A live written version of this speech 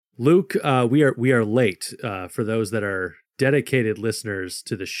Luke, we are late. For those that are dedicated listeners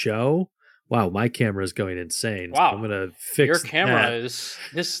to the show, wow, my camera is going insane. So I'm Wow, gonna fix your camera that. is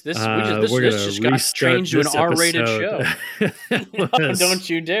this. We We're this gonna just got restart changed to an this R-rated episode. show. No, don't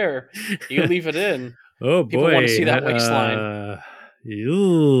you dare! You leave it in. Oh People want to boy. see that waistline.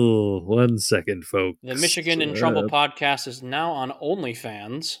 One second, folks. The Michigan in Trouble podcast is now on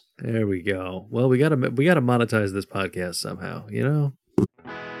OnlyFans. There we go. Well, we gotta monetize this podcast somehow, you know?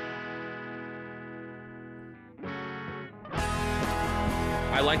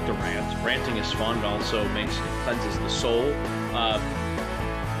 I like to rant. Ranting is fun. It also cleanses the soul.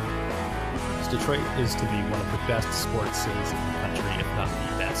 Detroit is to be one of the best sports cities in the country, if not the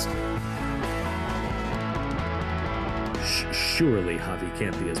best. Surely Javi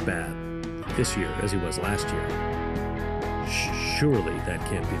can't be as bad this year as he was last year. Surely that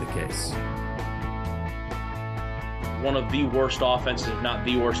can't be the case. One of the worst offenses, if not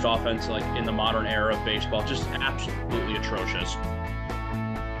the worst offense, like in the modern era of baseball. Just absolutely atrocious.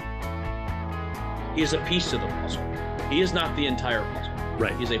 He is a piece to the puzzle. He is not the entire puzzle.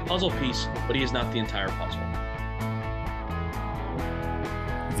 Right. He's a puzzle piece, but he is not the entire puzzle.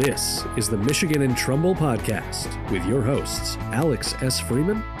 This is the Michigan in Trumbull podcast with your hosts, Alex S.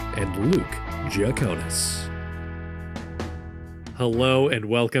 Freeman and Luke Giaconis. Hello and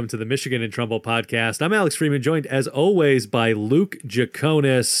welcome to the Michigan in Trumbull podcast. I'm Alex Freeman, joined as always by Luke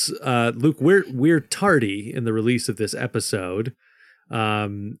Giaconis. Luke, we're tardy in the release of this episode.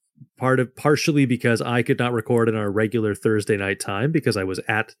 Partially because I could not record in our regular Thursday night time because I was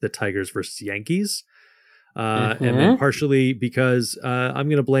at the Tigers versus Yankees. And then partially because I'm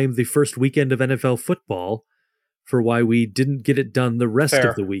going to blame the first weekend of NFL football for why we didn't get it done the rest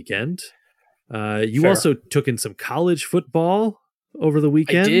of the weekend. You also took in some college football over the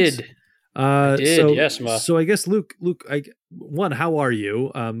weekend. I did. Yes, Ma. So I guess Luke, how are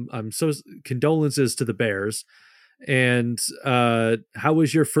you? I'm so condolences to the Bears. And how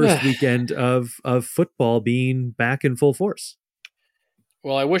was your first weekend of football being back in full force?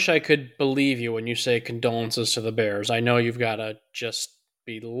 Well, I wish I could believe you when you say condolences to the Bears. I know you've got to just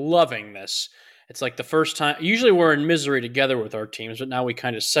be loving this. It's like the first time. Usually we're in misery together with our teams, but now we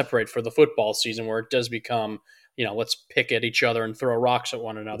kind of separate for the football season where it does become, let's pick at each other and throw rocks at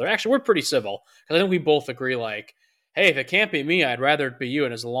one another. Actually, we're pretty civil because I think we both agree, like, hey, if it can't be me, I'd rather it be you.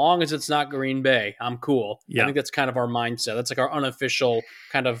 And as long as it's not Green Bay, I'm cool. Yeah. I think that's kind of our mindset. That's like our unofficial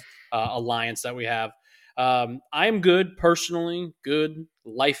kind of alliance that we have. I'm good personally. Good.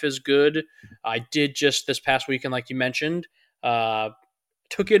 Life is good. I did just this past weekend, like you mentioned,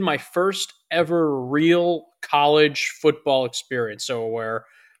 took in my first ever real college football experience. So where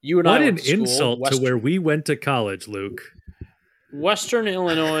you and I went to school. What an insult to where we went to college, Luke. Western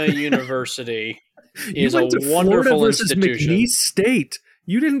Illinois University. You is went a to wonderful Florida versus institution. McNeese State.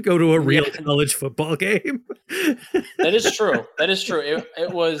 You didn't go to a real college football game. That is true.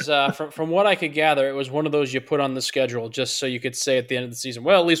 It was from what I could gather, it was one of those you put on the schedule just so you could say at the end of the season,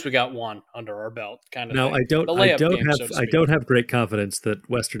 well, at least we got one under our belt. Kind of. No, thing. I don't have great confidence that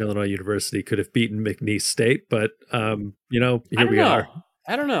Western Illinois University could have beaten McNeese State, but here we are.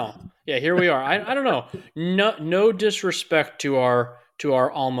 I don't know. Yeah, here we are. I don't know. No disrespect to our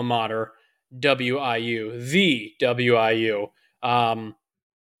alma mater. the WIU.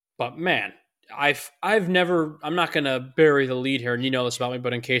 But man, I'm not going to bury the lead here, and you know this about me,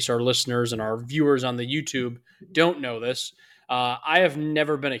 but in case our listeners and our viewers on the YouTube don't know this, I have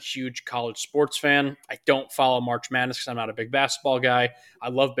never been a huge college sports fan. I don't follow March Madness because I'm not a big basketball guy. I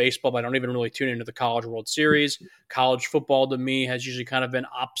love baseball, but I don't even really tune into the College World Series. College football to me has usually kind of been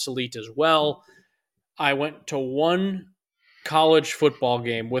obsolete as well. I went to one college football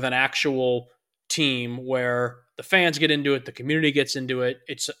game with an actual team where the fans get into it, the community gets into it.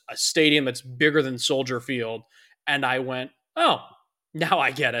 It's a stadium that's bigger than Soldier Field, and I went, oh, now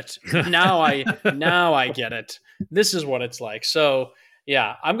I get it. Now I get it. This is what it's like. So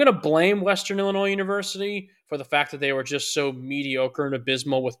yeah, I'm gonna blame Western Illinois University for the fact that they were just so mediocre and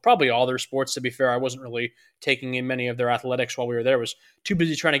abysmal with probably all their sports. To be fair, I wasn't really taking in many of their athletics while we were there. I was too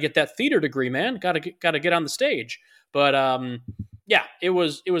busy trying to get that theater degree, man. Got to get on the stage. But yeah, it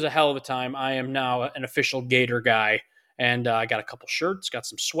was a hell of a time. I am now an official Gator guy, and I got a couple shirts, got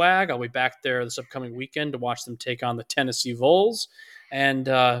some swag. I'll be back there this upcoming weekend to watch them take on the Tennessee Vols, and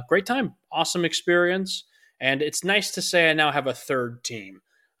great time, awesome experience. And it's nice to say I now have a third team.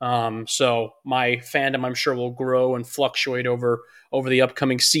 So my fandom, I'm sure, will grow and fluctuate over the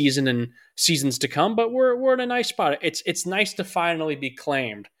upcoming season and seasons to come. But we're in a nice spot. It's nice to finally be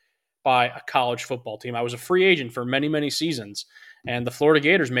claimed by a college football team. I was a free agent for many, many seasons, and the Florida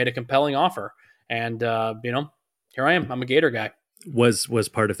Gators made a compelling offer. And here I am. I'm a Gator guy. Was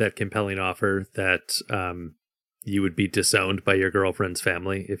part of that compelling offer that you would be disowned by your girlfriend's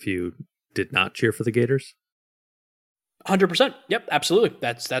family if you did not cheer for the Gators? 100%. Yep, absolutely.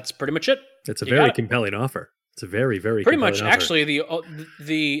 That's pretty much it. It's a very compelling offer. It's a very, very pretty much. Offer. Actually,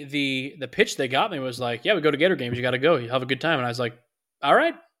 the pitch they got me was like, "Yeah, we go to Gator games. You got to go. You have a good time." And I was like, "All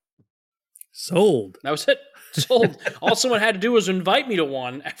right, sold." That was it. Sold. All someone had to do was invite me to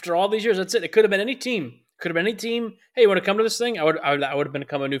one. After all these years, that's it. It could have been any team. Could have been any team. Hey, you want to come to this thing? I would have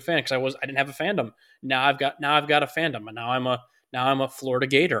become a new fan because I didn't have a fandom. Now I've got a fandom, and now I'm a Florida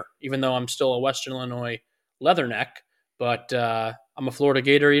Gator, even though I'm still a Western Illinois Leatherneck. But I'm a Florida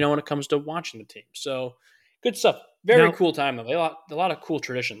Gator, when it comes to watching the team. So good stuff. Very cool time though. A lot of cool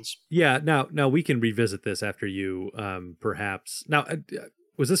traditions. Yeah. Now we can revisit this after you, perhaps. Now,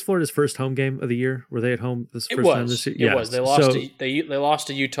 was this Florida's first home game of the year? Were they at home this first time this year? Yeah. It was. They lost. They lost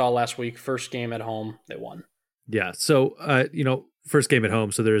to Utah last week. First game at home, they won. Yeah. So first game at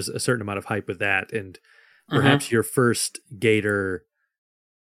home, so there's a certain amount of hype with that, and perhaps your first Gator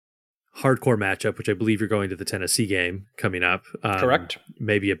hardcore matchup, which I believe you're going to the Tennessee game coming up. Correct.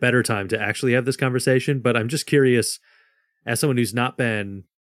 Maybe a better time to actually have this conversation, but I'm just curious, as someone who's not been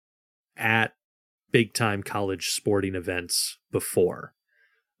at big time college sporting events before,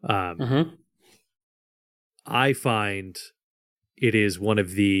 I find it is one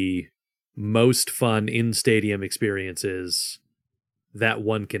of the most fun in-stadium experiences that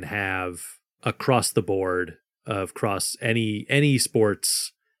one can have across the board, across any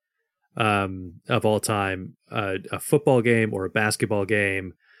sports of all time, a football game or a basketball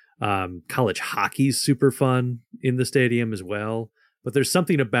game. College hockey's super fun in the stadium as well. But there's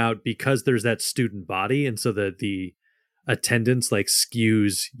something about, because there's that student body, and so the attendance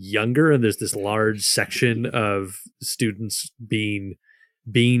skews younger, and there's this large section of students being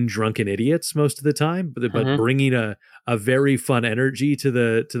drunken idiots most of the time, but bringing a very fun energy to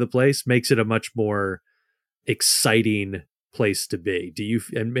the place makes it a much more exciting place to be. Do you,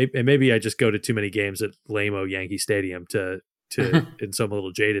 and maybe I just go to too many games at lame-o Yankee Stadium to and so I'm a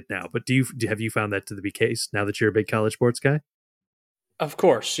little jaded now, but have you found that to be the case now that you're a big college sports guy? Of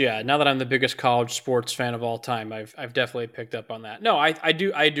course, yeah. Now that I'm the biggest college sports fan of all time, I've definitely picked up on that. No, I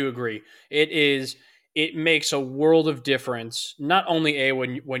do agree. It makes a world of difference, not only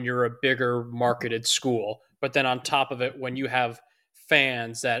when you're a bigger marketed school, but then on top of it, when you have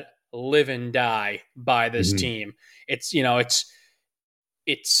fans that live and die by this team. It's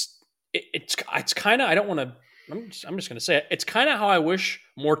kind of, I don't want to, I'm just going to say it. It's kind of how I wish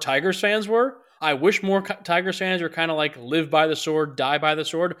more Tigers fans were. I wish more Tigers fans were kind of like live by the sword, die by the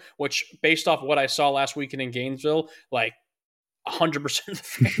sword, which based off what I saw last weekend in Gainesville, 100% of the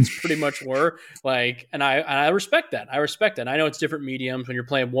fans pretty much were and I respect that. I know it's different mediums when you're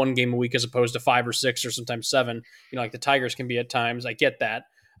playing one game a week as opposed to 5 or 6 or sometimes 7, like the Tigers can be at times. I get that.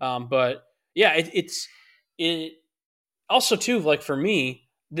 But yeah, it also too, for me,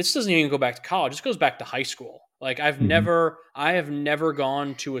 this doesn't even go back to college. This goes back to high school. I have never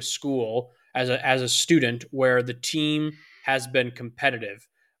gone to a school as a student where the team has been competitive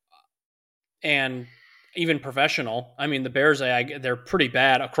and even professional. I mean, the Bears, they're pretty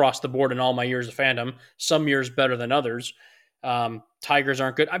bad across the board in all my years of fandom. Some years better than others. Tigers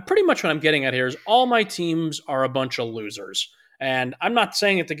aren't good. Pretty much what I'm getting at here is all my teams are a bunch of losers. And I'm not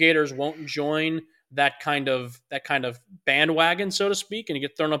saying that the Gators won't join that kind of bandwagon, so to speak, and you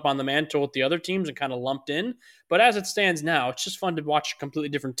get thrown up on the mantle with the other teams and kind of lumped in. But as it stands now, it's just fun to watch a completely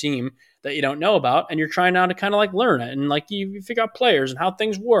different team that you don't know about, and you're trying now to kind of learn it, and you figure out players and how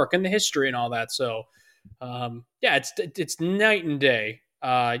things work and the history and all that. So it's night and day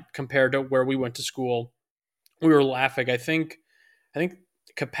compared to where we went to school. We were laughing. I think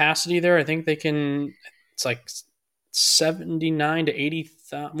capacity there, I think they can, it's 79 to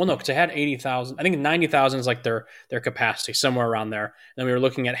 80,000. Well, no, because they had 80,000. I think 90,000 is their capacity, somewhere around there. And then we were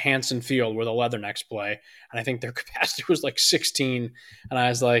looking at Hanson Field where the Leathernecks play, and I think their capacity was 16. And I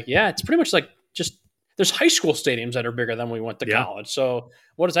was like, yeah, it's pretty much just there's high school stadiums that are bigger than we went to college. So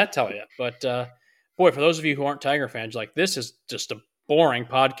what does that tell you? But boy, for those of you who aren't Tiger fans, this is just a boring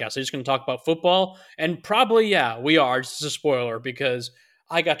podcast. I'm just going to talk about football, and probably we are. Just a spoiler because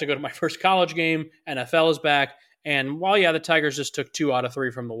I got to go to my first college game. NFL is back. And while, the Tigers just took 2 out of 3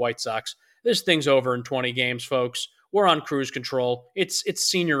 from the White Sox, this thing's over in 20 games, folks. We're on cruise control. It's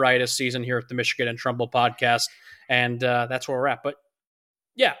senioritis season here at the Michigan and Trumbull podcast, and that's where we're at. But,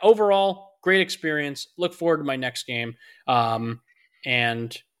 overall, great experience. Look forward to my next game,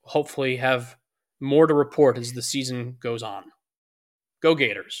 and hopefully have more to report as the season goes on. Go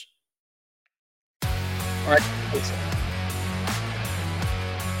Gators. All right.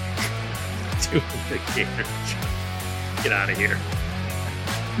 To the Gators. Get out of here.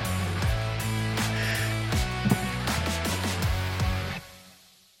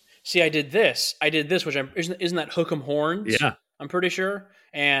 See, I did this, which isn't that Hook 'em Horns? Yeah. I'm pretty sure.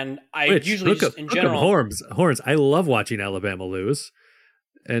 And I Which, usually just, in general, horns. I love watching Alabama lose.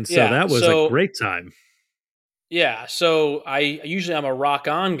 And so Yeah, that was a great time. Yeah, so I'm a rock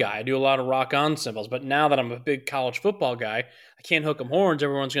on guy. I do a lot of rock on symbols, but now that I'm a big college football guy, I can't hook 'em horns.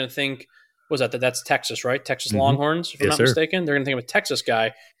 Everyone's going to think, that's Texas, right? Texas Longhorns, if I'm not mistaken. They're going to think I'm a Texas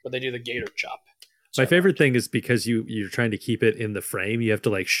guy, but they do the gator chop. My favorite thing is because you're trying to keep it in the frame, you have to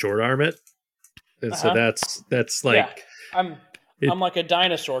like short arm it, and so that's like I'm like a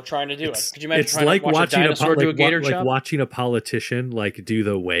dinosaur trying to do it. Could you imagine it's like watching a dinosaur do a gator chop? Like watching a politician like do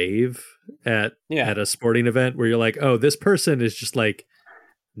the wave at a sporting event where you're like, oh, this person is just like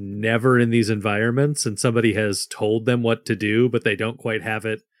never in these environments, and somebody has told them what to do, but they don't quite have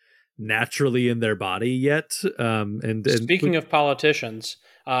it naturally in their body yet. And speaking of politicians,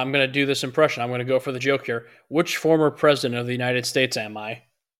 I'm going to do this impression. I'm going to go for the joke here. Which former president of the United States am I?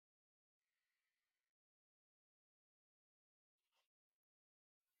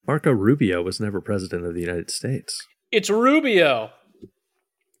 Marco Rubio was never president of the United States. It's Rubio.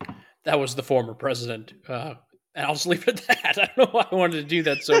 That was the former president. And I'll just leave it at that. I don't know why I wanted to do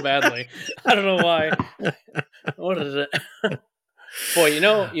that so badly. I don't know why. What is it? Boy, you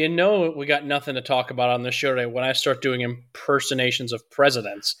know, we got nothing to talk about on this show today. When I start doing impersonations of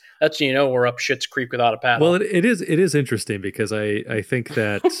presidents, that's when you know we're up shit's creek without a paddle. Well, it is interesting because I think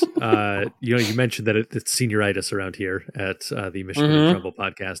that you mentioned that it's senioritis around here at the Michigan in Trouble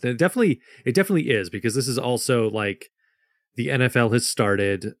podcast, and it definitely is, because this is also like the NFL has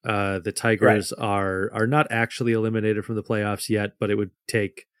started. The Tigers are not actually eliminated from the playoffs yet, but it would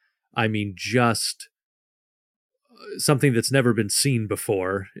take, just something that's never been seen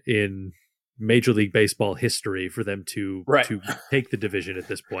before in Major League Baseball history for them to take the division at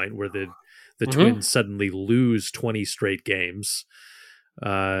this point, where the Twins suddenly lose 20 straight games,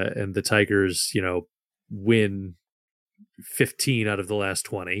 and the Tigers, win 15 out of the last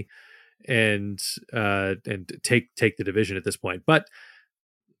 20, and take the division at this point. But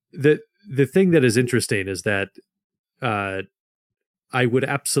the thing that is interesting is that I would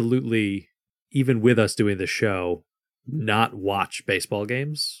absolutely, even with us doing the show, not watch baseball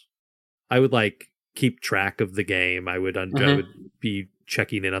games. I would keep track of the game. I would be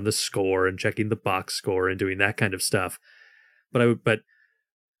checking in on the score and checking the box score and doing that kind of stuff. But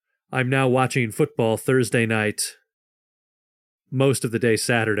I'm now watching football Thursday night, most of the day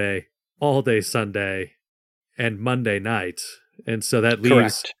Saturday, all day Sunday, and Monday night, and so that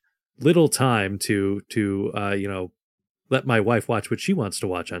leaves little time to let my wife watch what she wants to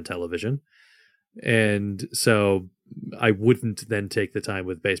watch on television. And so I wouldn't then take the time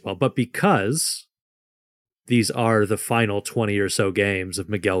with baseball. But because these are the final 20 or so games of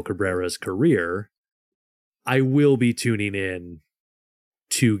Miguel Cabrera's career, I will be tuning in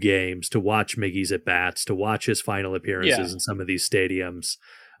 2 games to watch Miggy's at-bats, to watch his final appearances in some of these stadiums,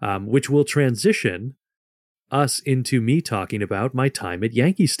 which will transition us into me talking about my time at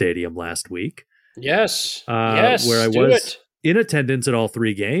Yankee Stadium last week. Yes. Where I was in attendance at all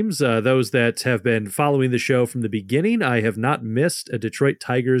 3 games. Those that have been following the show from the beginning, I have not missed a Detroit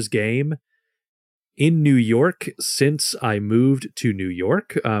Tigers game in New York since I moved to New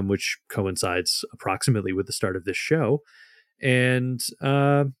York, which coincides approximately with the start of this show. And,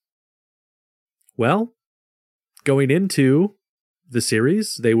 going into the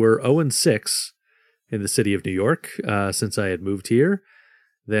series, they were 0-6 in the city of New York since I had moved here.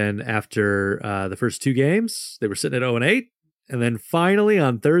 Then after the first 2 games, they were sitting at 0-8. And then finally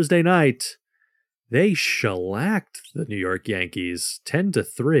on Thursday night, they shellacked the New York Yankees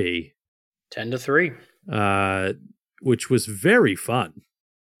 10-3. 10-3. Which was very fun.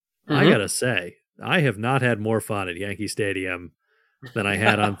 I gotta say, I have not had more fun at Yankee Stadium than I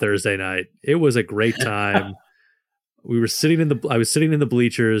had on Thursday night. It was a great time. I was sitting in the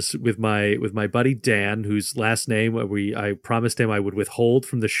bleachers with my buddy Dan, whose last name I promised him I would withhold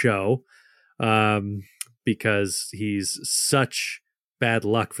from the show, because he's such bad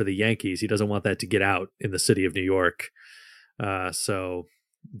luck for the Yankees. He doesn't want that to get out in the city of New York. So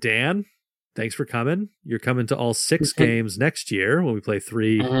Dan, thanks for coming. You're coming to all 6 games next year when we play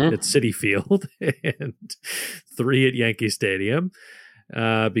 3 at Citi Field and 3 at Yankee Stadium,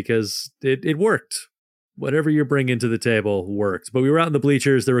 because it worked. Whatever you're bringing to the table works. But we were out in the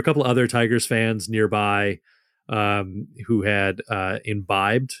bleachers. There were a couple other Tigers fans nearby who had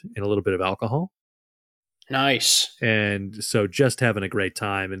imbibed in a little bit of alcohol. Nice. And so just having a great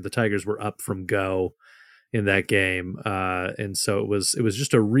time. And the Tigers were up from go in that game. And so it was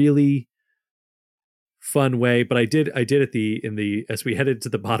just a really fun way. But I did as we headed to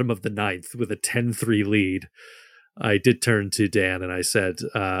the bottom of the ninth with a 10-3 lead, I did turn to Dan and I said,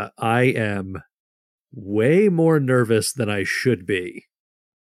 I am way more nervous than I should be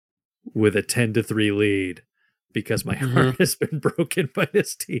with a 10-3 lead because my heart has been broken by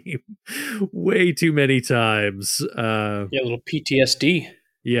this team way too many times. A little PTSD.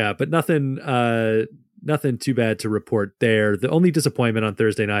 Yeah, but nothing too bad to report there. The only disappointment on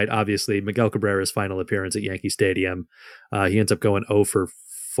Thursday night, obviously, Miguel Cabrera's final appearance at Yankee Stadium. He ends up going 0 for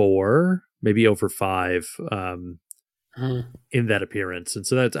 4, maybe 0 for 5 in that appearance. And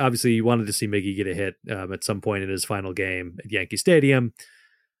so that's obviously you wanted to see Miggy get a hit at some point in his final game at Yankee Stadium,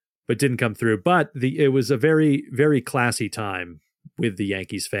 but didn't come through. But it was a very, very classy time with the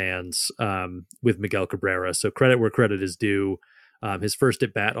Yankees fans, with Miguel Cabrera. So credit where credit is due. His first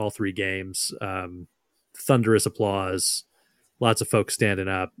at bat, all 3 games, thunderous applause, lots of folks standing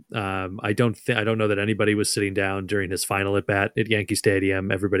up. I don't know that anybody was sitting down during his final at bat at Yankee Stadium.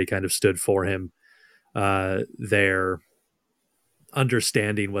 Everybody kind of stood for him there,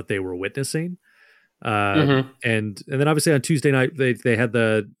 understanding what they were witnessing. And then obviously on Tuesday night they had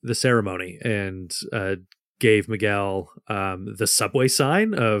the ceremony and gave Miguel the subway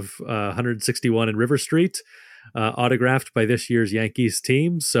sign of 161 in River Street, autographed by this year's Yankees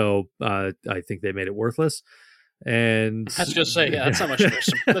team. So I think they made it worthless. And I was just say, yeah, that's not much.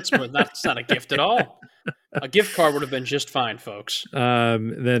 That's not a gift at all. A gift card would have been just fine, folks.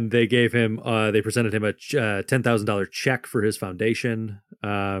 Then they gave him, they presented him a $10,000 check for his foundation,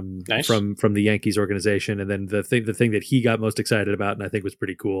 nice. from the Yankees organization. And then the thing that he got most excited about, and I think was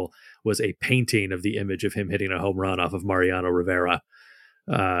pretty cool, was a painting of the image of him hitting a home run off of Mariano Rivera.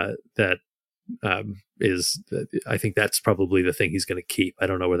 That is, I think that's probably the thing he's going to keep. I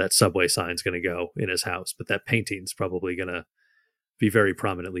don't know where that subway sign's going to go in his house, but that painting's probably going to be very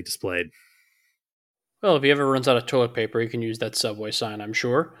prominently displayed. Well, if he ever runs out of toilet paper, he can use that subway sign, I'm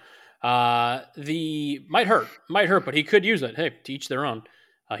sure. The might hurt, but he could use it. Hey, to each their own.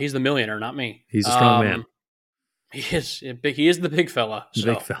 He's the millionaire, not me. He's a strong man. He is big. He is the big fella.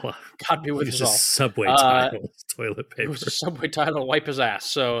 So big fella. God be with us all. Subway title, toilet paper. It was a subway title to wipe his ass.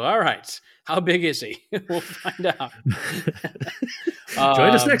 So, all right. How big is he? We'll find out.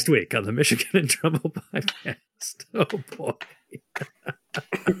 Join us next week on the Michigan in Trouble podcast. Oh, boy.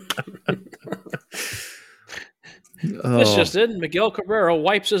 This just in. Miguel Cabrera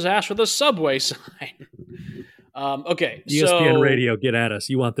wipes his ass with a subway sign. Okay, ESPN Radio, get at us.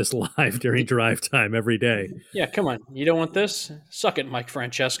 You want this live during drive time every day. Yeah, come on. You don't want this? Suck it, Mike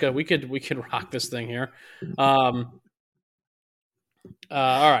Francesca. We could rock this thing here.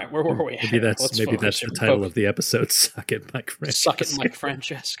 All right, where were we? Maybe that's the title of the episode. Suck it, Mike Francesca. Suck it, Mike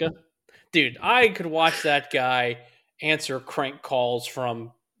Francesca. Dude, I could watch that guy answer crank calls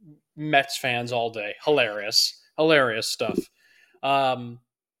from Mets fans all day. Hilarious stuff.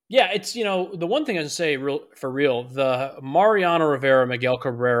 Yeah, it's, the one thing I would say for real, the Mariano Rivera, Miguel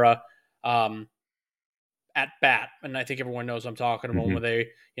Cabrera at bat, and I think everyone knows what I'm talking about, where they,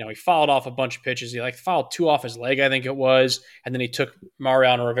 he fouled off a bunch of pitches. He fouled 2 off his leg, I think it was, and then he took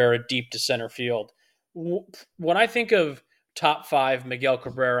Mariano Rivera deep to center field. When I think of top 5 Miguel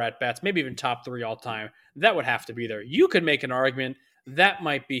Cabrera at bats, maybe even top 3 all time, that would have to be there. You could make an argument that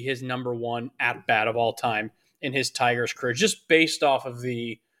might be his number 1 at bat of all time in his Tigers career, just based off of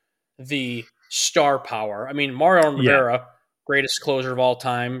the star power. I mean, Mariano Rivera, greatest closer of all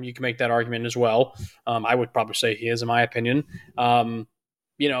time. You can make that argument as well. I would probably say he is, in my opinion.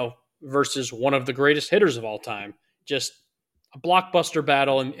 Versus one of the greatest hitters of all time. Just a blockbuster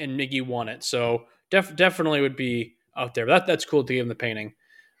battle, and Miggy won it. So definitely would be out there. That's cool to give him the painting.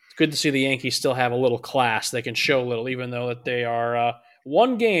 It's good to see the Yankees still have a little class. They can show a little, even though that they are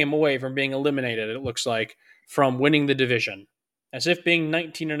 1 game away from being eliminated, it looks like, from winning the division. As if being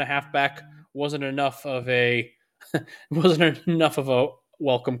 19.5 back wasn't enough of a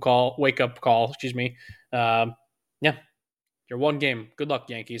wake up call. Excuse me. You're 1 game. Good luck,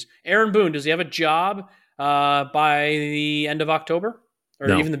 Yankees. Aaron Boone, does he have a job by the end of October, or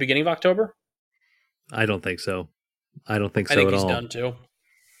even the beginning of October? I don't think so. I think he's done too.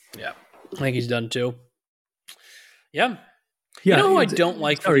 Yeah, I think he's done too. Yeah. Yeah, who I don't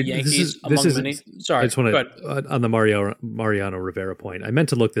like for the Yankees among many? Sorry, I just want to, on the Mariano Rivera point, I meant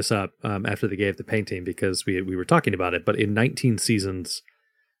to look this up after they gave the painting because we were talking about it. But in 19 seasons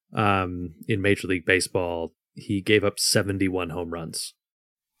in Major League Baseball, he gave up 71 home runs.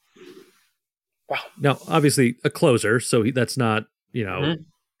 Wow. Now, obviously, a closer, so that's not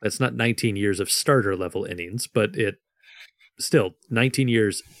that's not 19 years of starter level innings, but it still 19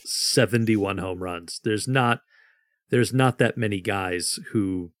 years, 71 home runs. There's not that many guys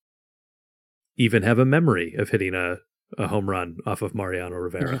who even have a memory of hitting a home run off of Mariano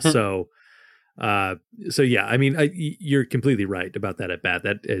Rivera. So yeah, I mean, you're completely right about that at bat.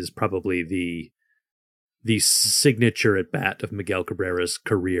 That is probably the signature at bat of Miguel Cabrera's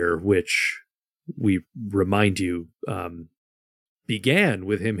career, which we remind you began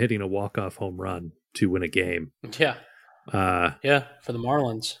with him hitting a walk-off home run to win a game. Yeah. For the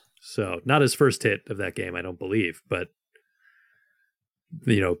Marlins. So not his first hit of that game, I don't believe, but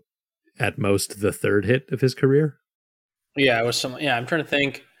at most the third hit of his career. Yeah, it was some. Yeah, I'm trying to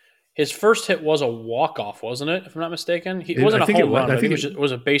think. His first hit was a walk-off, wasn't it? If I'm not mistaken, it wasn't a home run. I think it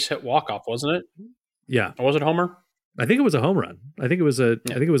was a base hit walk-off, wasn't it? Yeah. Or was it a homer? I think it was a home run. I think it was a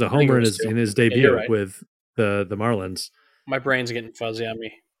homer in his debut with the Marlins. My brain's getting fuzzy on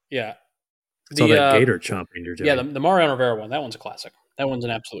me. Yeah. It's all that gator chomping you're doing. Yeah, the Mariano Rivera one. That one's a classic. That one's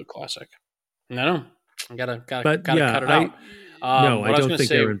an absolute classic. No, I gotta cut it out. No, I don't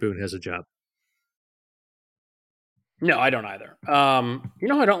think Aaron Boone has a job. No, I don't either. Who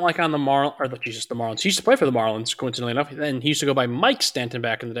I don't like on the Marlins. He used to play for the Marlins, coincidentally enough, and he used to go by Mike Stanton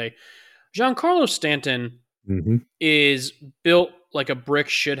back in the day. Giancarlo Stanton is built like a brick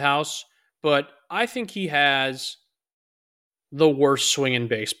shithouse, but I think he has the worst swing in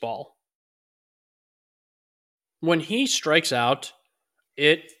baseball. When he strikes out,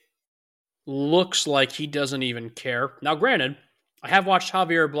 it looks like he doesn't even care. Now, granted, I have watched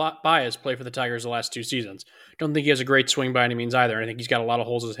Javier Baez play for the Tigers the last 2 seasons. Don't think he has a great swing by any means either. I think he's got a lot of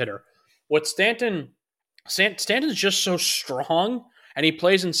holes as a hitter. What Stanton's just so strong, and he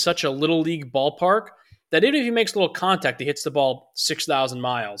plays in such a little league ballpark that even if he makes a little contact, he hits the ball 6,000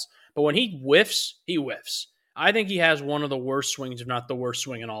 miles. But when he whiffs, he whiffs. I think he has one of the worst swings, if not the worst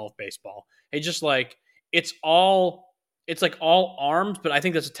swing in all of baseball. It's just like, it's like all arms, but I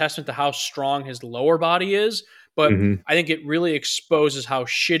think that's a testament to how strong his lower body is. But I think it really exposes how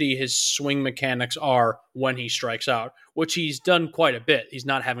shitty his swing mechanics are when he strikes out, which he's done quite a bit. He's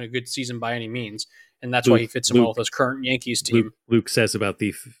not having a good season by any means, and that's why he fits in well with his current Yankees team. Luke says about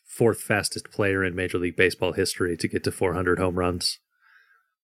the fourth fastest player in Major League Baseball history to get to 400 home runs.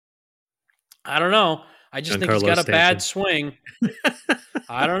 I don't know. I just think he's got a bad swing.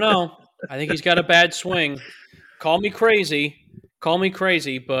 I don't know. I think he's got a bad swing. Call me crazy,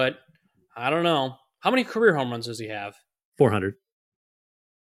 but I don't know. How many career home runs does he have? 400.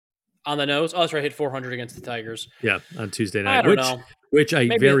 On the nose? Oh, that's right. Hit 400 against the Tigers. Yeah, on Tuesday night. I don't know. Which I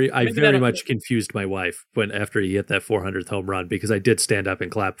very much confused my wife after he hit that 400th home run, because I did stand up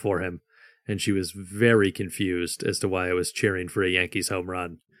and clap for him, and she was very confused as to why I was cheering for a Yankees home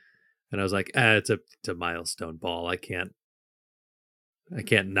run. And I was like, it's a milestone ball. I can't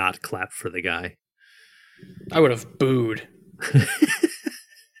not clap for the guy. I would have booed.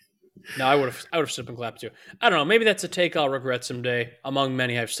 No, I would have stood up and clapped too. I don't know. Maybe that's a take I'll regret someday, among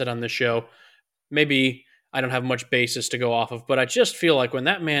many I've said on this show. Maybe I don't have much basis to go off of, but I just feel like when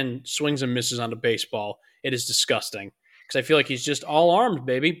that man swings and misses onto baseball, it is disgusting. Because I feel like he's just all armed,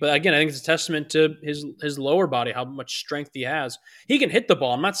 baby. But again, I think it's a testament to his lower body, how much strength he has. He can hit the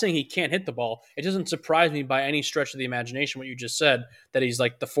ball. I'm not saying he can't hit the ball. It doesn't surprise me by any stretch of the imagination what you just said, that he's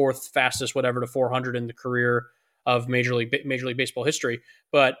like the fourth fastest whatever to 400 in the career of Major League Baseball history.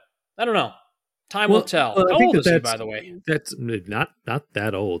 But I don't know. Time will tell. How old is he, by the way? That's not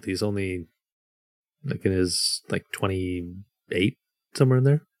that old. He's only like in his 28, somewhere in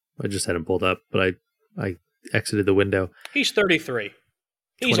there. I just had him pulled up, but I exited the window. He's 33.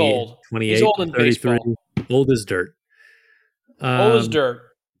 He's old. 28, he's old in 33, baseball. Old as dirt. Old as dirt.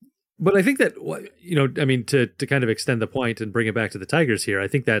 But I think that, I mean, to kind of extend the point and bring it back to the Tigers here, I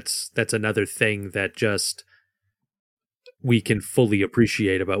think that's another thing that just we can fully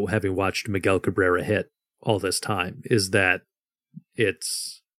appreciate about having watched Miguel Cabrera hit all this time, is that the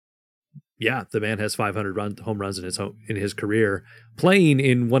man has 500 home runs in his career, playing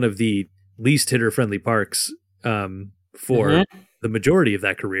in one of the least hitter friendly parks for the majority of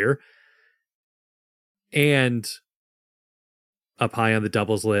that career, and up high on the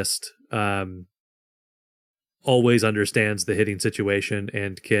doubles list, always understands the hitting situation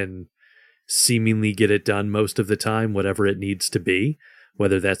and can seemingly get it done most of the time, whatever it needs to be,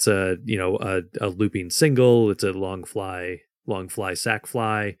 whether that's a looping single, it's a long fly sac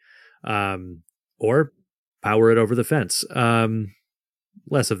fly, or power it over the fence.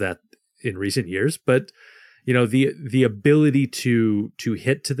 Less of that in recent years, but the ability to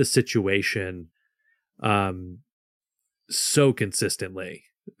hit to the situation so consistently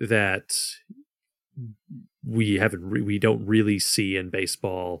that we don't really see in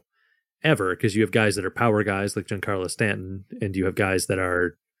baseball ever, because you have guys that are power guys like Giancarlo Stanton, and you have guys that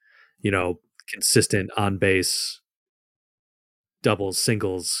are consistent on base doubles,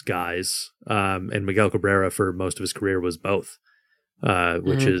 singles guys. And Miguel Cabrera for most of his career was both,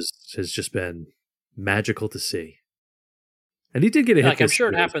 which has just been magical to see. And he did get a hit. Like, I'm sure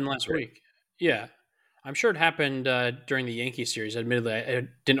it happened last week. Yeah. I'm sure it happened during the Yankee series. Admittedly, I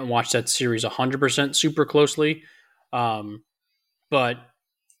didn't watch that series 100% super closely. But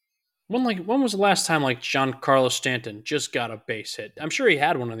when was the last time like Giancarlo Stanton just got a base hit? I'm sure he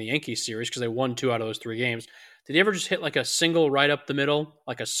had one in the Yankees series because they won 2 out of those 3 games. Did he ever just hit like a single right up the middle,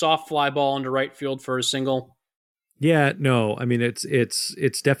 like a soft fly ball into right field for a single? Yeah, no. I mean, it's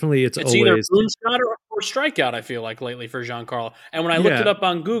definitely it's always either moonshot or strikeout. I feel like lately for Giancarlo. And when I looked it up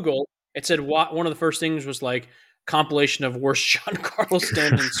on Google, it said one of the first things was like compilation of worst Giancarlo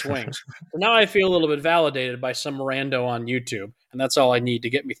Stanton swings. So now I feel a little bit validated by some rando on YouTube, and that's all I need to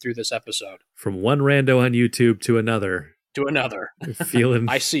get me through this episode. From one rando on YouTube to another. Feeling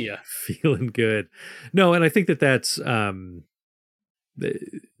I see ya. Feeling good. No, and I think that's that's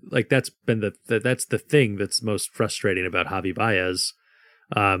been that's the thing that's most frustrating about Javi Baez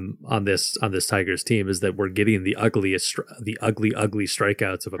on this Tigers team is that we're getting the ugly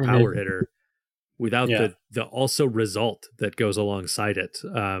strikeouts of a power hitter without the also result that goes alongside it.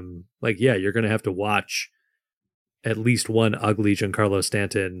 You're going to have to watch at least one ugly Giancarlo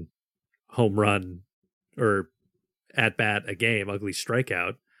Stanton home run or at bat a game, ugly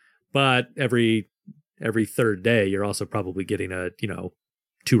strikeout, but every third day you're also probably getting a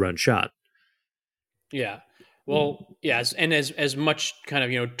 2-run shot. Yeah. Well, yes, and as much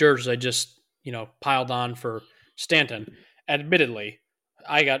kind of dirt as I just piled on for Stanton, admittedly,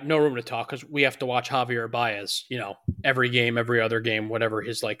 I got no room to talk because we have to watch Javier Baez, every game, every other game, whatever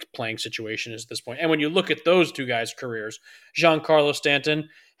his like playing situation is at this point. And when you look at those two guys' careers, Giancarlo Stanton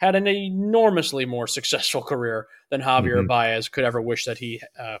had an enormously more successful career than Javier Baez could ever wish that he,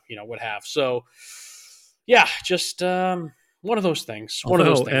 would have. So, yeah, just one of those things. One of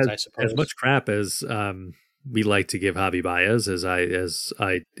those things, I suppose. As much crap as we like to give Javi Baez,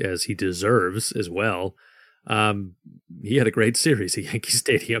 as he deserves as well. He had a great series at Yankee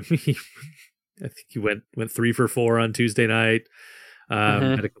Stadium. I think he went 3 for 4 on Tuesday night.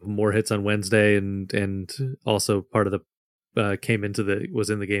 Had a couple more hits on Wednesday, and also part of the was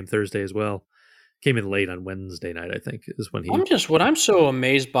in the game Thursday as well. Came in late on Wednesday night, I think, is when he. What I'm so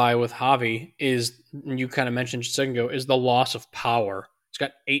amazed by with Javi is, you kind of mentioned just a second ago, is the loss of power. He's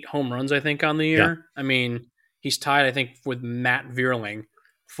got 8 home runs, I think, on the year. Yeah. I mean, he's tied, I think, with Matt Vierling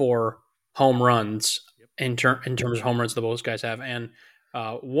for home runs in terms of home runs that both guys have. And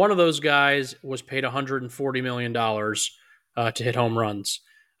one of those guys was paid $140 million to hit home runs,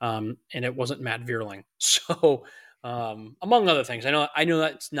 and it wasn't Matt Vierling. So. Among other things, I know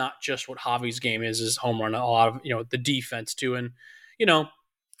that's not just what Javi's game is home run. A lot of the defense too, and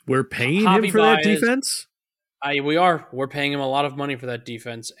we're paying him for that defense. We're paying him a lot of money for that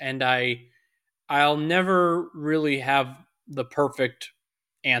defense, and I'll never really have the perfect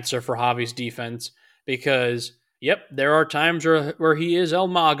answer for Javi's defense because there are times where he is El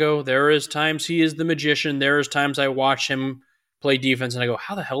Mago. There is times he is the magician. There is times I watch him play defense and I go,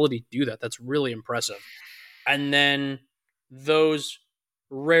 how the hell did he do that? That's really impressive. And then those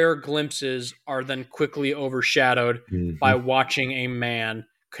rare glimpses are then quickly overshadowed by watching a man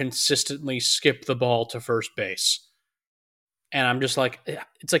consistently skip the ball to first base. And I'm just like,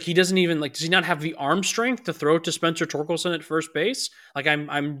 it's like he doesn't even does he not have the arm strength to throw to Spencer Torkelson at first base? Like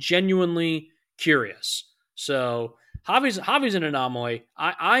I'm genuinely curious. So Javi's an anomaly.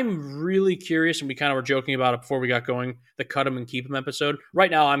 I'm really curious, and we kind of were joking about it before we got going, the cut him and keep him episode.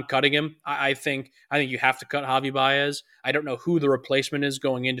 Right now, I'm cutting him. I think you have to cut Javi Baez. I don't know who the replacement is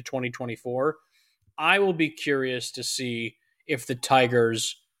going into 2024. I will be curious to see if the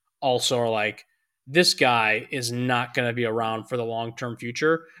Tigers also are like, this guy is not going to be around for the long-term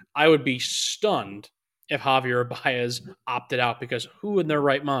future. I would be stunned if Javier Baez opted out, because who in their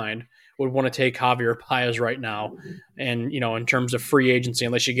right mind would want to take Javier Baez right now? And, in terms of free agency,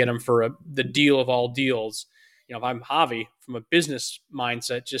 unless you get him for the deal of all deals, if I'm Javi, from a business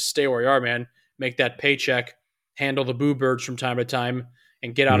mindset, just stay where you are, man. Make that paycheck, handle the boo birds from time to time,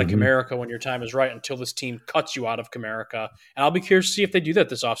 and get out of Comerica when your time is right until this team cuts you out of Comerica. And I'll be curious to see if they do that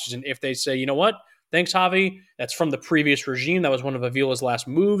this offseason. If they say, you know what? Thanks, Javi. That's from the previous regime. That was one of Avila's last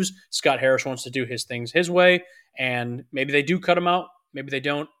moves. Scott Harris wants to do his things his way, and maybe they do cut him out. Maybe they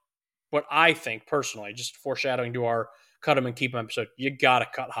don't. But I think, personally, just foreshadowing to our cut him and keep him episode, you got to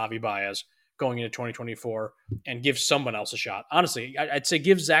cut Javi Baez going into 2024 and give someone else a shot. Honestly, I'd say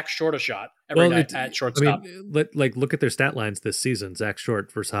give Zach Short a shot every night at shortstop. I mean, look at their stat lines this season. Zach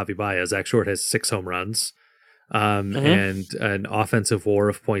Short versus Javi Baez. Zach Short has 6 home runs. And an offensive WAR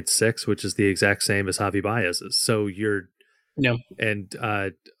of 0.6, which is the exact same as Javi Baez's. So you're Yeah. And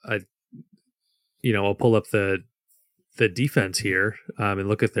I'll pull up the defense here and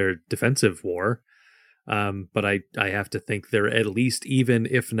look at their defensive war. But I have to think they're at least even,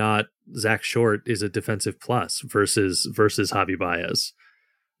 if not, Zach Short is a defensive plus versus Javi Baez.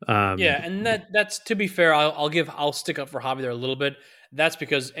 Yeah, and that's, to be fair, I'll stick up for Javi there a little bit. That's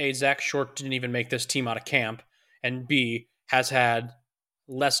because A, Zach Short didn't even make this team out of camp, and B, has had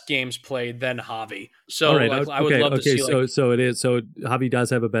less games played than Javi. So all right, I would love to see so Javi does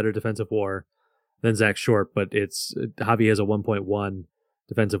have a better defensive WAR than Zach Short, but it's Javi has a 1.1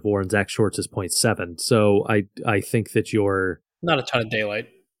 defensive WAR and Zach Short's is 0.7. So I think that you're not a ton of daylight.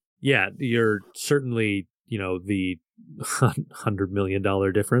 Yeah, you're certainly, the $100 million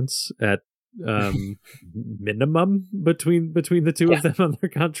difference at minimum between the two of them on their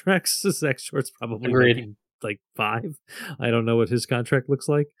contracts. Zach Short's probably making like 5. I don't know what his contract looks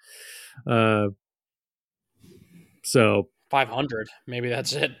like. So 500, maybe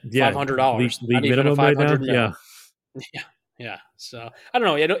that's it. Yeah, $500. League minimum right now. Yeah. Yeah. So I don't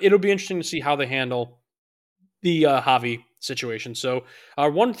know. It'll be interesting to see how they handle the Javi situation. So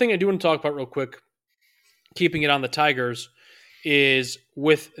one thing I do want to talk about real quick, keeping it on the Tigers, is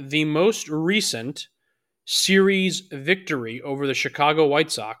with the most recent series victory over the Chicago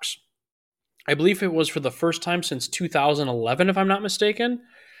White Sox. I believe it was for the first time since 2011, if I'm not mistaken.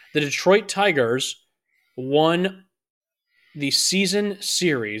 The Detroit Tigers won the season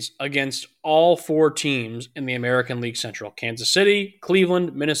series against all 4 teams in the American League Central: Kansas City,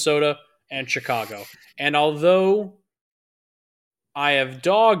 Cleveland, Minnesota, and Chicago. And although I have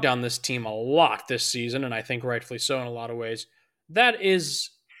dogged on this team a lot this season, and I think rightfully so in a lot of ways, that is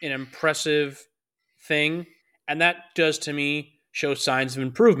an impressive thing. And that does, to me, show signs of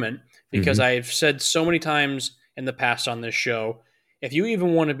improvement, because I've said so many times in the past on this show, if you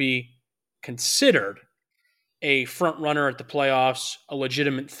even want to be considered a front runner at the playoffs, a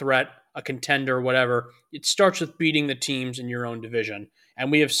legitimate threat, a contender, whatever, it starts with beating the teams in your own division.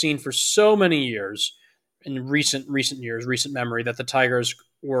 And we have seen for so many years, in recent memory, that the Tigers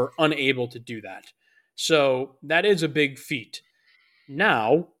were unable to do that. So that is a big feat.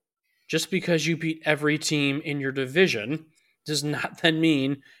 Now, just because you beat every team in your division does not then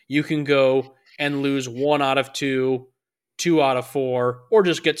mean you can go and lose 1 out of 2, 2 out of 4, or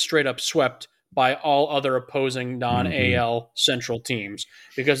just get straight up swept by all other opposing non-AL Central teams,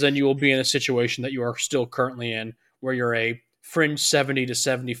 because then you will be in a situation that you are still currently in, where you're a fringe 70 to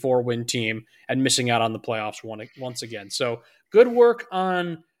 74 win team and missing out on the playoffs once again. So good work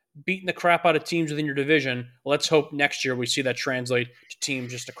on beating the crap out of teams within your division. Let's hope next year we see that translate to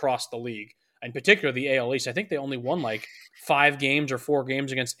teams just across the league. In particular, the AL East. I think they only won like 5 games or 4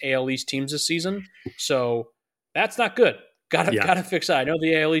 games against AL East teams this season. So that's not good. Gotta fix that. I know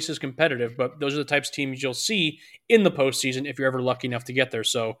the AL East is competitive, but those are the types of teams you'll see in the postseason if you're ever lucky enough to get there.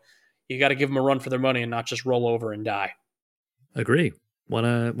 So you got to give them a run for their money and not just roll over and die. Agree.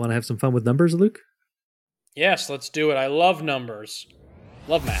 Wanna have some fun with numbers, Luke? Yes, let's do it. I love numbers.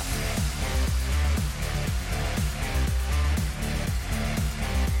 Love math.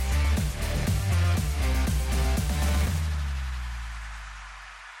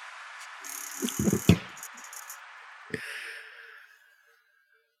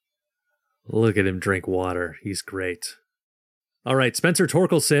 Look at him drink water. He's great. All right, Spencer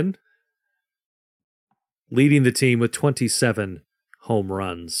Torkelson leading the team with 27 home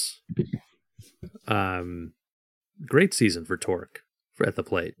runs. Great season for Torque at the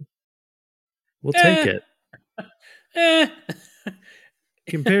plate. We'll take it.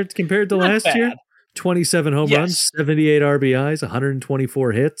 Compared to last year, 27 home runs, 78 RBIs,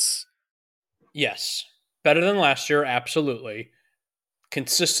 124 hits. Yes. Better than last year, absolutely.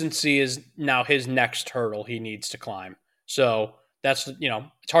 Consistency is now his next hurdle he needs to climb. So that's,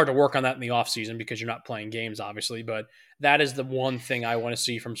 it's hard to work on that in the offseason because you're not playing games, obviously, but that is the one thing I want to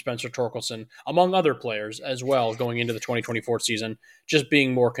see from Spencer Torkelson, among other players as well, going into the 2024 season, just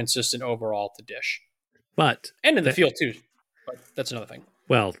being more consistent overall at the dish. And in the field, too. But that's another thing.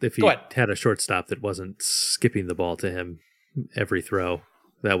 Well, if he had a shortstop that wasn't skipping the ball to him every throw,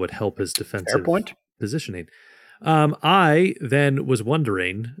 that would help his defensive positioning. I then was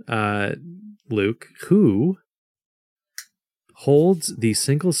wondering, Luke, who holds the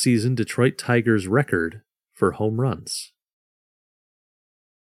single-season Detroit Tigers record for home runs?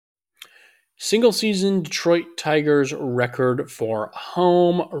 Single-season Detroit Tigers record for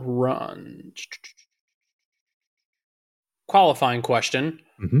home runs. Qualifying question.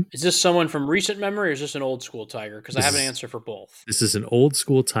 Mm-hmm. Is this someone from recent memory or is this an old-school Tiger? Because I have an answer for both. This is an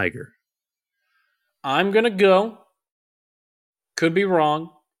old-school Tiger. I'm going to go. Could be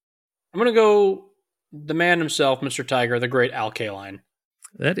wrong. I'm going to go The man himself, Mr. Tiger, the great Al Kaline.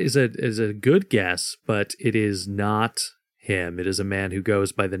 That is a good guess, but it is not him. It is a man who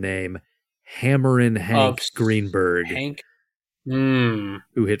goes by the name Hammerin' Hank Greenberg. Hank? Who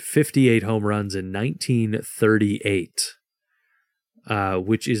hit 58 home runs in 1938,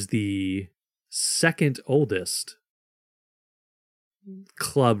 which is the second oldest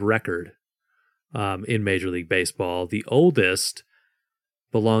club record in Major League Baseball. The oldest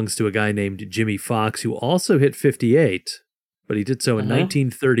belongs to a guy named Jimmy Fox, who also hit 58, but he did so in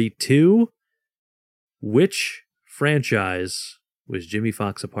 1932. Which franchise was Jimmy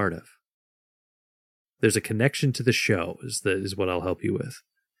Fox a part of? There's a connection to the show, is what I'll help you with.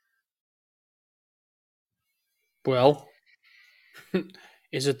 Well,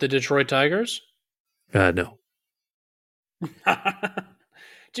 is it the Detroit Tigers? No.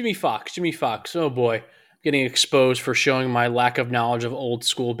 Jimmy Fox. Oh boy. Getting exposed for showing my lack of knowledge of old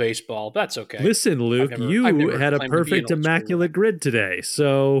school baseball. That's okay. Listen, Luke, you had a perfect immaculate grid today,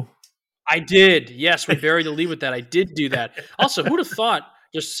 so... I did. Yes, we buried the lead with that. I did do that. Also, who'd have thought,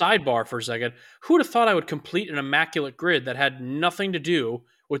 just sidebar for a second, who'd have thought I would complete an immaculate grid that had nothing to do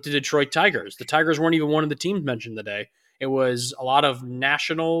with the Detroit Tigers? The Tigers weren't even one of the teams mentioned today. It was a lot of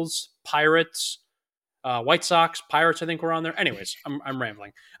Nationals, Pirates, White Sox, Pirates, I think were on there. Anyways, I'm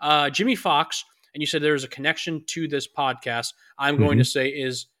rambling. Jimmy Fox, and you said there's a connection to this podcast. I'm going to say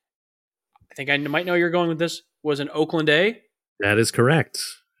is, I think I might know you're going with this, was an Oakland A? That is correct.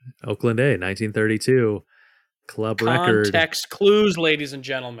 Oakland A, 1932. Club record. Context clues, ladies and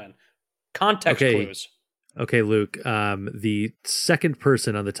gentlemen. Context clues. Okay, Luke. The second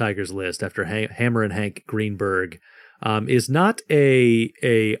person on the Tigers list after Hammerin' Hank Greenberg is not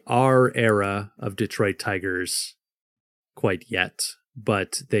our era of Detroit Tigers quite yet,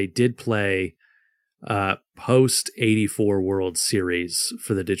 but they did play post 84 World Series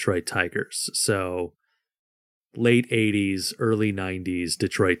for the Detroit Tigers. So late 80s, early 90s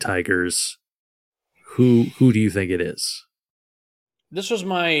Detroit Tigers. Who do you think it is? This was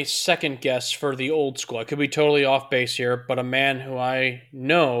my second guess for the old school. I could be totally off base here, but a man who I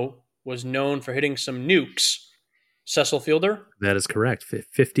know was known for hitting some nukes. Cecil Fielder? That is correct.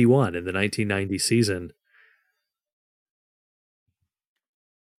 51 in the 1990 season.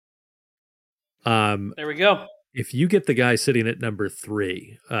 There we go. If you get the guy sitting at number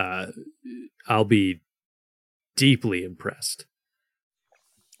 3, I'll be deeply impressed.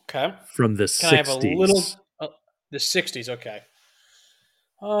 Okay. From the 60s. I have a little... the 60s, okay.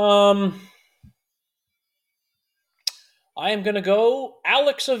 I am going to go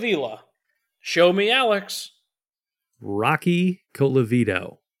Alex Avila. Show me Alex. Rocky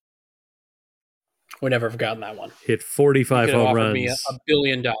Colavito. Would never have gotten that one. Hit 45 home runs. Me $1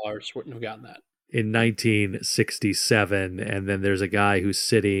 billion. Wouldn't have gotten that. In 1967. And then there's a guy who's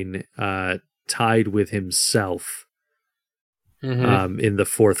sitting tied with himself in the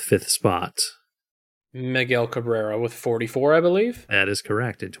 4th, 5th spot. Miguel Cabrera with 44, I believe. That is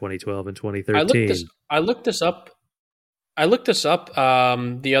correct, in 2012 and 2013. I looked this up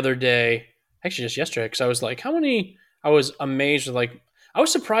the other day, actually just yesterday, because I was like, how many? I was amazed. I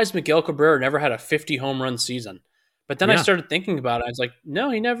was surprised Miguel Cabrera never had a 50 home run season. But then I started thinking about it. I was like, no,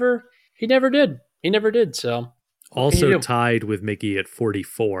 he never did. So also tied with Miggy at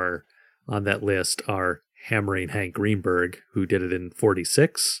 44 on that list are Hammerin' Hank Greenberg, who did it in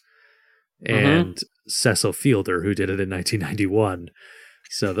 46, and Cecil Fielder, who did it in 1991.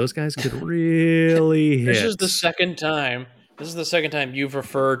 So those guys could really hit. This is the second time you've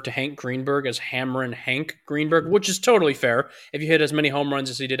referred to Hank Greenberg as Hammerin' Hank Greenberg, which is totally fair. If you hit as many home runs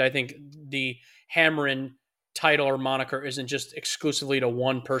as he did, I think the Hammerin' title or moniker isn't just exclusively to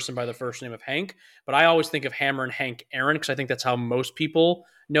one person by the first name of Hank. But I always think of Hammerin' Hank Aaron, because I think that's how most people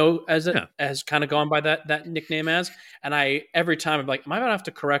know as kind of gone by that nickname as. And every time I'm like, am I going to have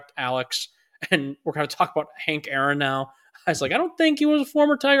to correct Alex? And we're going to talk about Hank Aaron now. I was like, I don't think he was a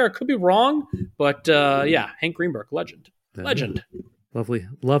former Tiger. I could be wrong. But Hank Greenberg, legend.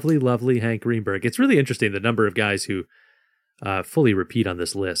 Lovely Hank Greenberg. It's really interesting, the number of guys who fully repeat on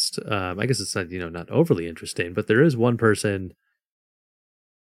this list. I guess it's not overly interesting, but there is one person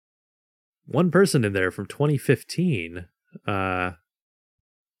in there from 2015.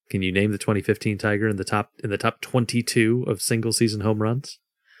 Can you name the 2015 Tiger in the top 22 of single season home runs?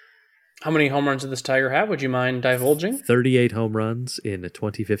 How many home runs did this Tiger have? Would you mind divulging? 38 home runs in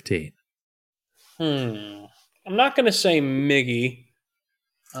 2015. I'm not going to say Miggy.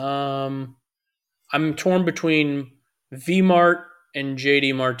 I'm torn between V-Mart and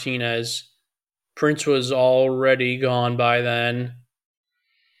JD Martinez. Prince was already gone by then.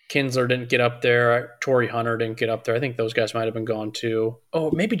 Kinsler didn't get up there. Torrey Hunter didn't get up there. I think those guys might have been gone too. Oh,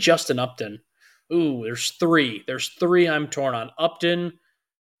 maybe Justin Upton. Ooh, there's three. There's three I'm torn on. Upton,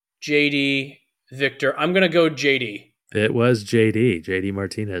 JD, Victor. I'm going to go JD. It was JD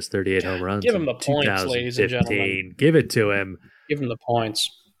Martinez, 38 home runs Give him in the points, ladies and gentlemen. 2015. Give it to him. Give him the points.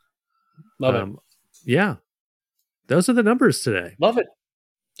 Love it. Yeah. Those are the numbers today. Love it.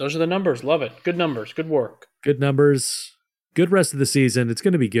 Those are the numbers. Love it. Good numbers. Good work. Good numbers. Good rest of the season. It's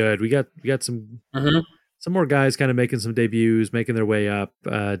going to be good. We got some more guys kind of making some debuts, making their way up,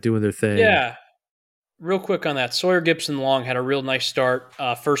 doing their thing. Yeah. Real quick on that, Sawyer Gipson-Long had a real nice start,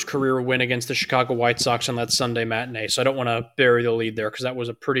 first career win against the Chicago White Sox on that Sunday matinee. So I don't want to bury the lead there because that was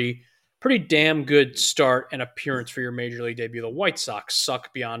a pretty damn good start and appearance for your major league debut. The White Sox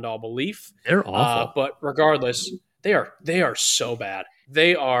suck beyond all belief. They're awful, but regardless, they are so bad.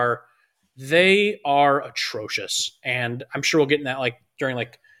 They are atrocious, and I'm sure we'll get in that during a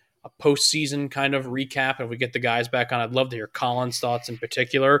postseason kind of recap. If we get the guys back on, I'd love to hear Colin's thoughts in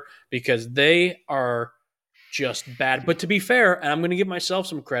particular because they are just bad. But to be fair, and I'm going to give myself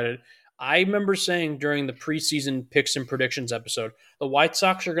some credit, I remember saying during the preseason picks and predictions episode, the White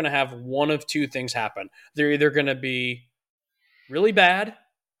Sox are going to have one of two things happen. They're either going to be really bad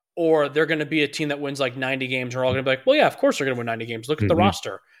or they're going to be a team that wins 90 games. We're all going to be like, well, yeah, of course they're going to win 90 games. Look at the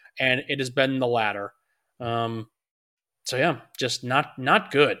roster. And it has been the latter. So yeah, just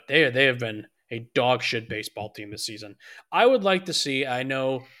not good. They have been a dog shit baseball team this season. I would like to see, I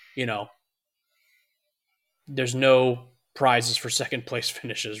know, there's no prizes for second place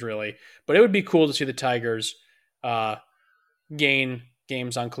finishes really, but it would be cool to see the Tigers gain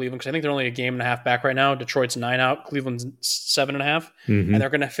games on Cleveland because I think they're only a game and a half back right now. Detroit's 9 out, Cleveland's 7.5, and they're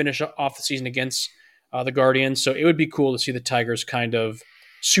going to finish off the season against the Guardians. So it would be cool to see the Tigers kind of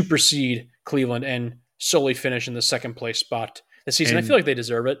supersede Cleveland and solely finish in the second place spot this season. I feel like they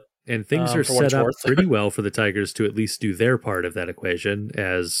deserve it. And things are set up pretty well for the Tigers to at least do their part of that equation,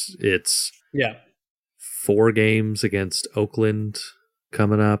 as it's 4 games against Oakland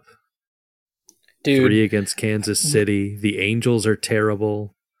coming up. Dude, 3 against Kansas City. The Angels are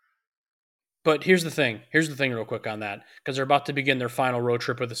terrible. But here's the thing. Here's the thing real quick on that, because they're about to begin their final road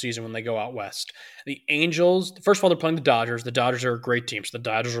trip of the season when they go out west. The Angels, first of all, they're playing the Dodgers. The Dodgers are a great team, so the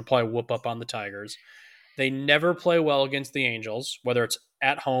Dodgers will probably whoop up on the Tigers. They never play well against the Angels, whether it's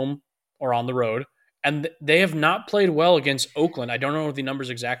at home or on the road. And they have not played well against Oakland. I don't know the numbers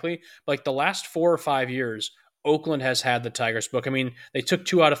exactly, but the last 4 or 5 years, Oakland has had the Tigers book. I mean, they took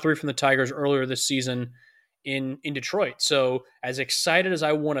 2 out of 3 from the Tigers earlier this season in Detroit. So as excited as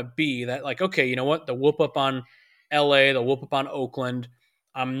I want to be that okay, you know what? They'll whoop up on LA, they'll whoop up on Oakland.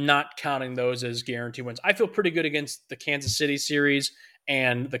 I'm not counting those as guaranteed wins. I feel pretty good against the Kansas City series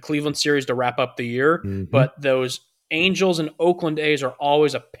and the Cleveland series to wrap up the year. But those Angels and Oakland A's are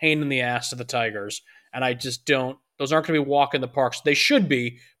always a pain in the ass to the Tigers. And I just don't, those aren't going to be walk in the parks. They should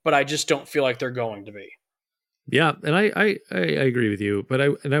be, but I just don't feel like they're going to be. Yeah, and I agree with you, but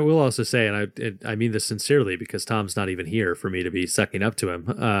I will also say, and I mean this sincerely because Tom's not even here for me to be sucking up to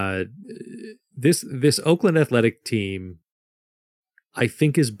him. This Oakland Athletic team, I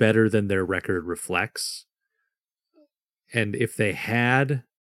think, is better than their record reflects. And if they had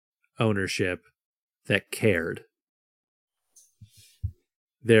ownership that cared,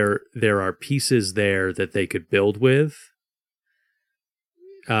 there are pieces there that they could build with,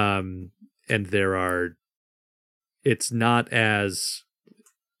 and it's not as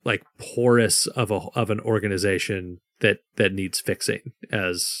porous of an organization that needs fixing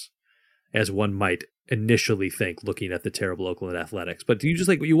as one might initially think looking at the terrible Oakland Athletics. But you just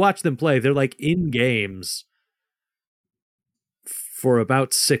you watch them play, they're in games for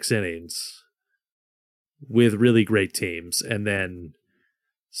about 6 innings with really great teams, and then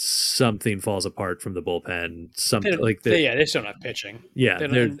something falls apart from the bullpen. They still don't have pitching. Yeah,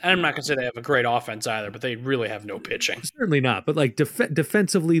 I'm not going to say they have a great offense either, but they really have no pitching. Certainly not. But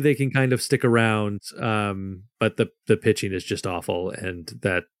defensively, they can kind of stick around. But the pitching is just awful, and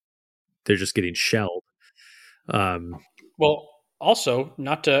that they're just getting shelled. Well, also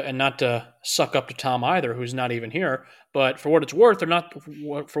not to suck up to Tom either, who's not even here. But for what it's worth, they're not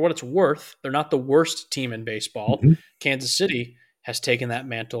the worst team in baseball. Mm-hmm. Kansas City has taken that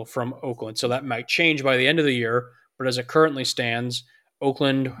mantle from Oakland. So that might change by the end of the year. But as it currently stands,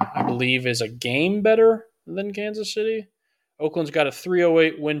 Oakland, I believe, is a game better than Kansas City. Oakland's got a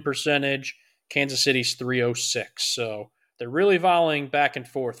 308 win percentage. Kansas City's 306. So they're really volleying back and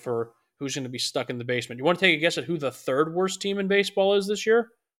forth for who's going to be stuck in the basement. You want to take a guess at who the 3rd worst team in baseball is this year?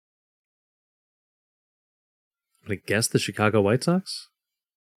 I guess the Chicago White Sox?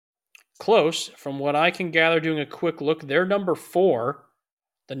 Close. From what I can gather doing a quick look, they're number 4.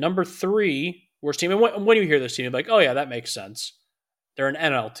 The number 3 worst team. And when you hear this team, you're like, oh yeah, that makes sense. They're an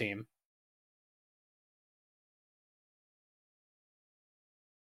NL team.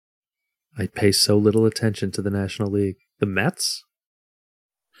 I pay so little attention to the National League. The Mets?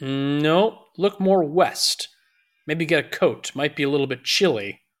 No, look more west. Maybe get a coat. Might be a little bit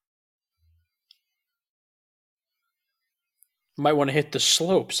chilly. Might want to hit the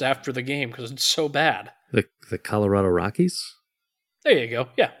slopes after the game because it's so bad. The Colorado Rockies? There you go.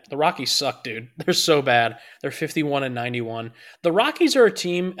 Yeah, the Rockies suck, dude. They're so bad. They're 51-91. The Rockies are a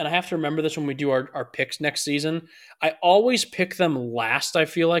team, and I have to remember this when we do our picks next season. I always pick them last, I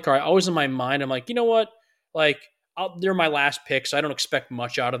feel like, or I always in my mind, I'm like, you know what? Like, they're my last pick, so I don't expect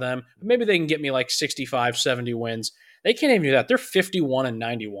much out of them. Maybe they can get me like 65, 70 wins. They can't even do that. They're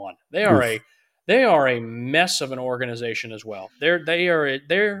 51-91. They are a mess of an organization as well. They're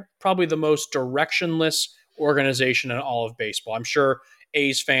probably the most directionless organization in all of baseball. I'm sure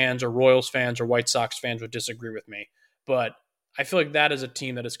A's fans or Royals fans or White Sox fans would disagree with me, but I feel like that is a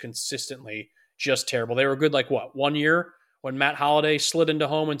team that is consistently just terrible. They were good like 1 year when Matt Holliday slid into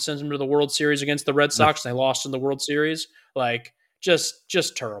home and sends them to the World Series against the Red Sox and they lost in the World Series. Like just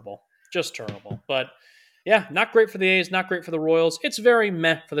terrible. Just terrible. But yeah, not great for the A's, not great for the Royals. It's very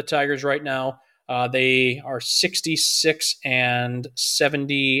meh for the Tigers right now. They are 66 and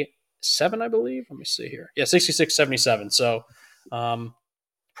 77, I believe. Let me see here. Yeah, 66, 77. So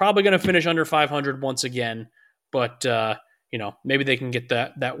probably going to finish under 500 once again. But, maybe they can get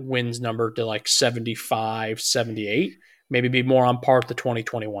that wins number to like 75, 78. Maybe be more on par with the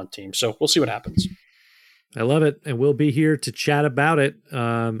 2021 team. So we'll see what happens. I love it. And we'll be here to chat about it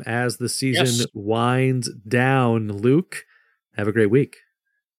as the season winds down. Luke, have a great week.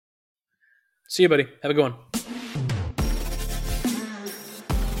 See you, buddy. Have a good one.